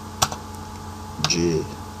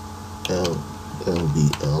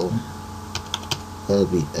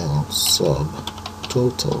 LBL sub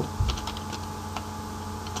total,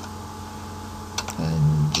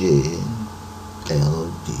 and JLBL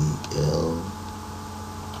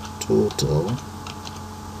total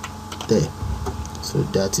there. So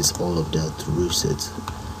that is all of that to reset.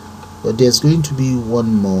 But there's going to be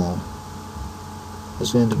one more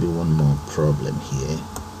problem here.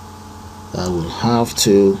 I will have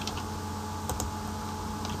to,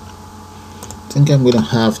 I think I'm going to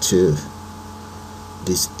have to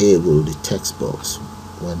disable the text box.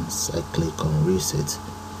 Once I click on reset,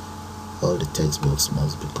 all the text box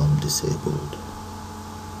must become disabled.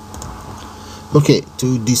 Okay,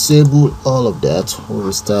 to disable all of that, we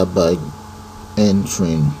will start by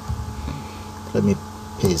entering, let me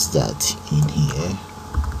paste that in here.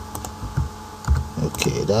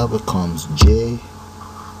 Okay, that becomes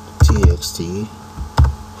jTXT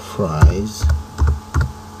fries,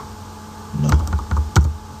 no,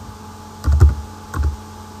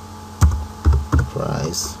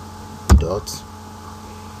 fries dot,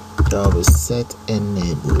 that will set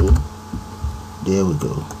enable, there we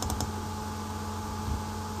go,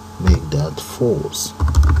 that false.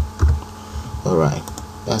 Alright,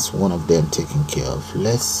 that's one of them taken care of.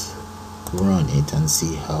 Let's run it and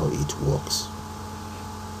see how it works.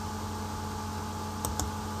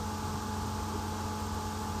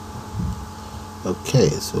 Okay,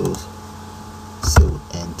 so we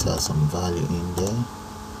enter some value in there.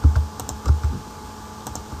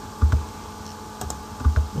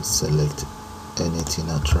 We select anything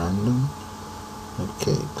at random.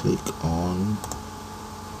 Okay, click on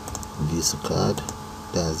Visa card.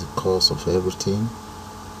 That's the cost of everything.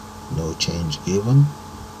 No change given.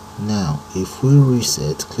 Now if we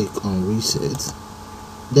reset, click on reset.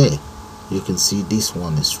 There you can see this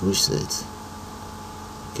one is reset.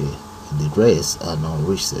 Okay, the rest are not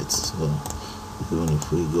reset. So even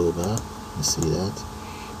if we go back, you see that.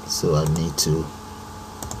 So I need to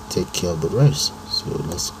take care of the rest. So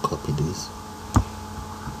let's copy this.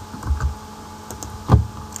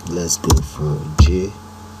 Let's go for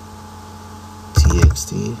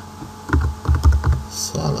jTXT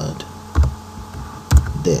salad.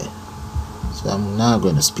 There. So I'm now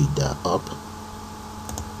going to speed that up.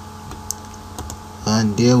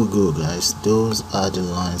 And there we go, guys. Those are the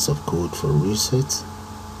lines of code for reset.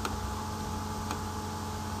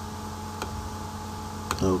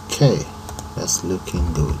 Okay, that's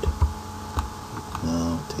looking good.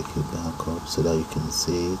 Now take it back up so that you can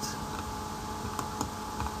see it.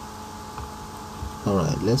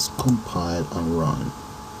 Alright, let's compile and run.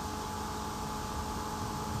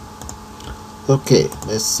 Okay,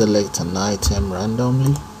 let's select an item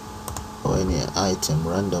randomly, or any item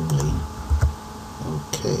randomly.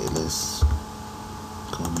 Okay, let's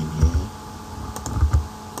come in here.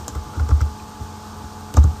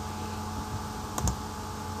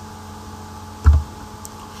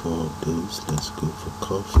 Four of those. Let's go for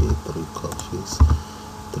coffee. 3 coffees.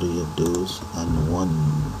 3 of those, and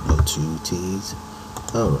 1 or 2 teas.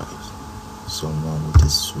 Alright, someone with a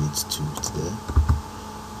sweet tooth there.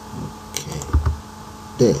 Okay,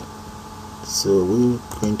 there. So we're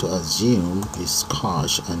going to assume it's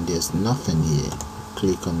cash and there's nothing here.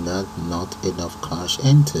 Click on that. Not enough cash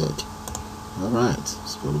entered. Alright,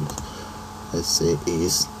 so let's say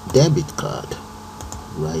it's debit card.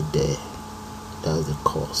 Right there. That's the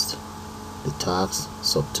cost, the tax,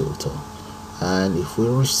 subtotal. And if we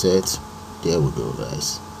reset, there we go,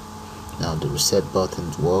 guys. Now the reset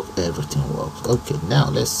buttons work, everything works. Okay, now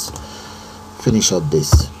let's finish up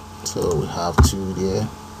this. So we have 2 there.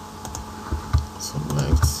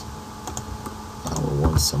 Select, and we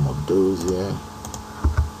want some of those here.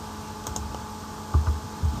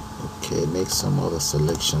 Okay, make some other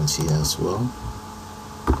selections here as well.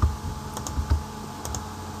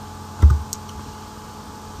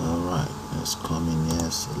 Alright, let's come in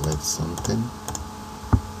here, select something.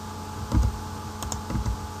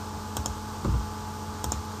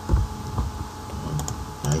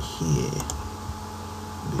 Right here,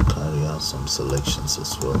 we carry out some selections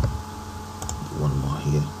as well. One more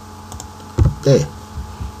here. There.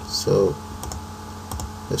 So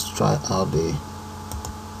let's try out the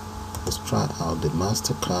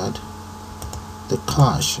MasterCard. The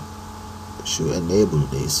cash should enable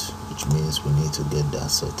this, which means we need to get that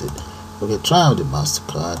sorted. Okay, try out the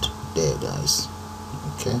MasterCard there, guys.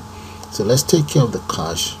 Okay, so let's take care of the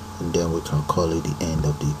cash, and then we can call it the end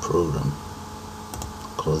of the program,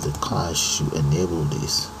 because the cash should enable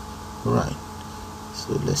this. Right,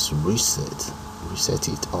 so let's reset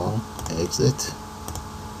it all, exit.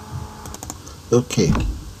 Okay,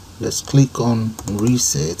 let's click on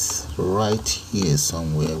reset. Right here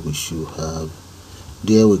somewhere we should have,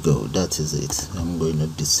 there we go, that is it. I'm going to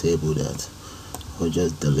disable that, or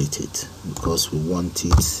just delete it, because we want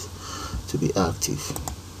it to be active.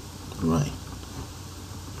 Right,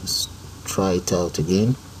 let's try it out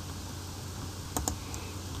again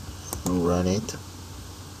and run it.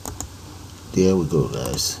 There we go,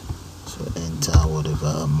 guys. So enter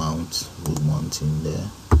whatever amount we want in there.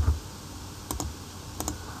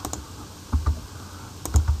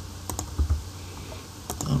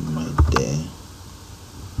 And right there.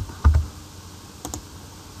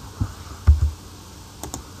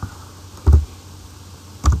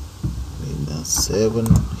 Maybe that's 7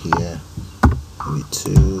 here. Maybe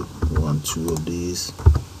 2. We want 2 of these.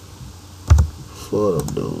 4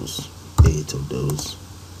 of those. 8 of those.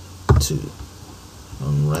 2.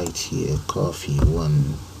 And right here, coffee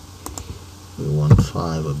 1, we want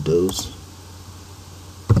 5 of those.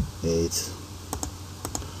 8,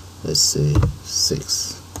 let's say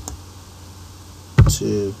 6,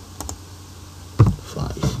 2,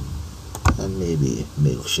 5, and maybe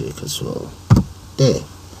milkshake as well. There.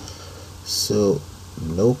 So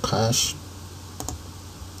no cash,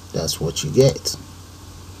 that's what you get.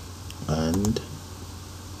 and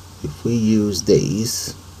if we use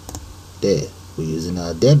these, there we're using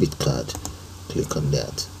our debit card, click on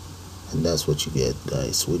that, and that's what you get,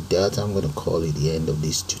 guys. With that, I'm going to call it the end of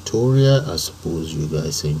this tutorial. I suppose you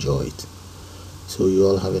guys enjoy it. So you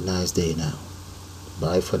all have a nice day now.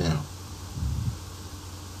 Bye for now.